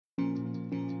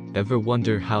Ever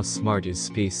wonder how smart is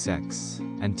SpaceX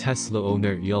and Tesla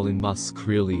owner Elon Musk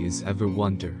really is? Ever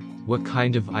wonder what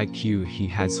kind of IQ he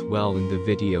has? Well, in the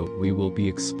video we will be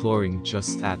exploring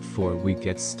just that. Before we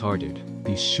get started,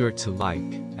 be sure to like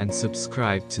and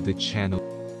subscribe to the channel.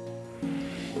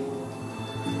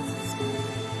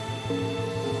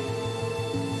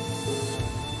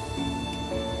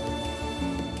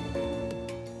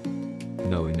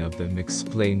 Knowing of them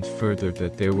explained further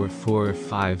that there were 4 or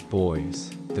 5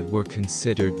 boys that were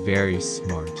considered very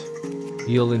smart.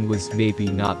 Elon was maybe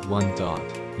not one.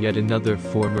 Yet another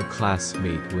former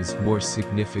classmate was more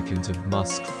significant of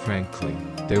Musk. Frankly,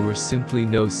 there were simply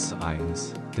no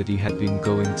signs that he had been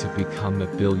going to become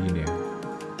a billionaire.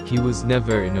 He was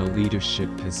never in a leadership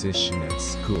position at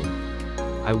school.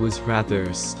 I was rather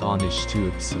astonished to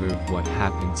observe what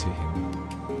happened to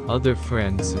him. Other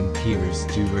friends and peers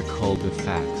do recall the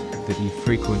fact that he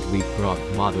frequently brought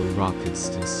model rockets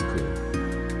to school.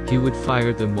 He would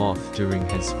fire them off during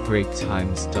his break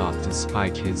times.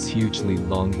 Despite his hugely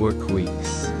long work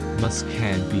weeks, Musk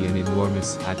can be an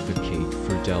enormous advocate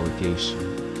for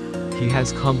delegation. He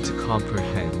has come to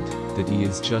comprehend that he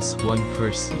is just one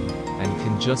person and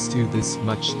can just do this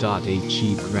much.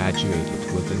 He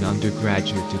graduated with an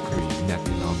undergraduate degree in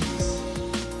economics.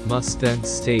 Musk then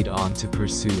stayed on to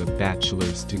pursue a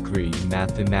bachelor's degree in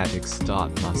mathematics.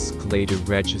 Musk later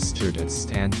registered at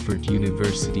Stanford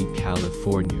University,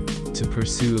 California, to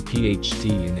pursue a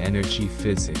PhD in energy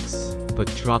physics, but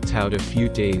dropped out a few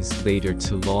days later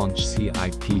to launch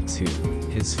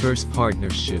CIP2, his first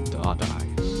partnership.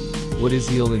 What is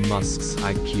Elon Musk's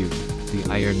IQ?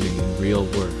 The Iron Man in real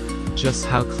work. Just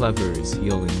how clever is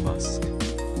Elon Musk?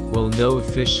 Well, no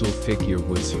official figure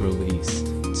was released.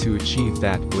 To achieve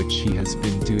that which he has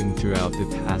been doing throughout the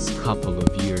past couple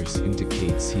of years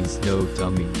indicates he's no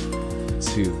dummy.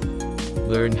 2.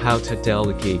 Learn how to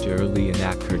delegate early and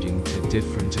according to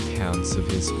different accounts of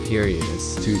his period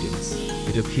as students.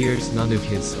 It appears none of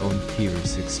his own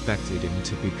peers expected him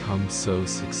to become so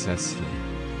successful.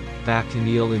 Back in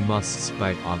Elon Musk's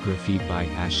biography by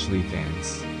Ashley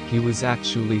Vance, he was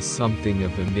actually something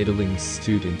of a middling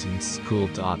student in school.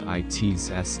 It's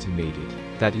estimated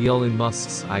that Elon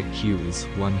Musk's IQ is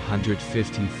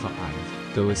 155,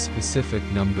 though a specific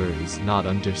number is not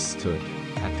understood,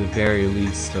 at the very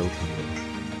least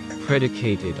openly.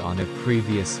 Predicated on a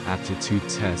previous aptitude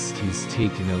test he's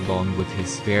taken along with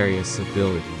his various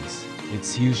abilities,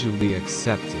 it's usually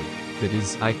accepted that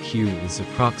his IQ is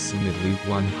approximately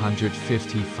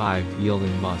 155.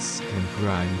 Elon Musk and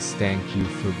Grimes, thank you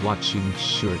for watching. Be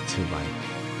sure to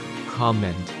like,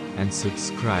 comment, and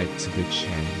subscribe to the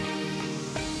channel.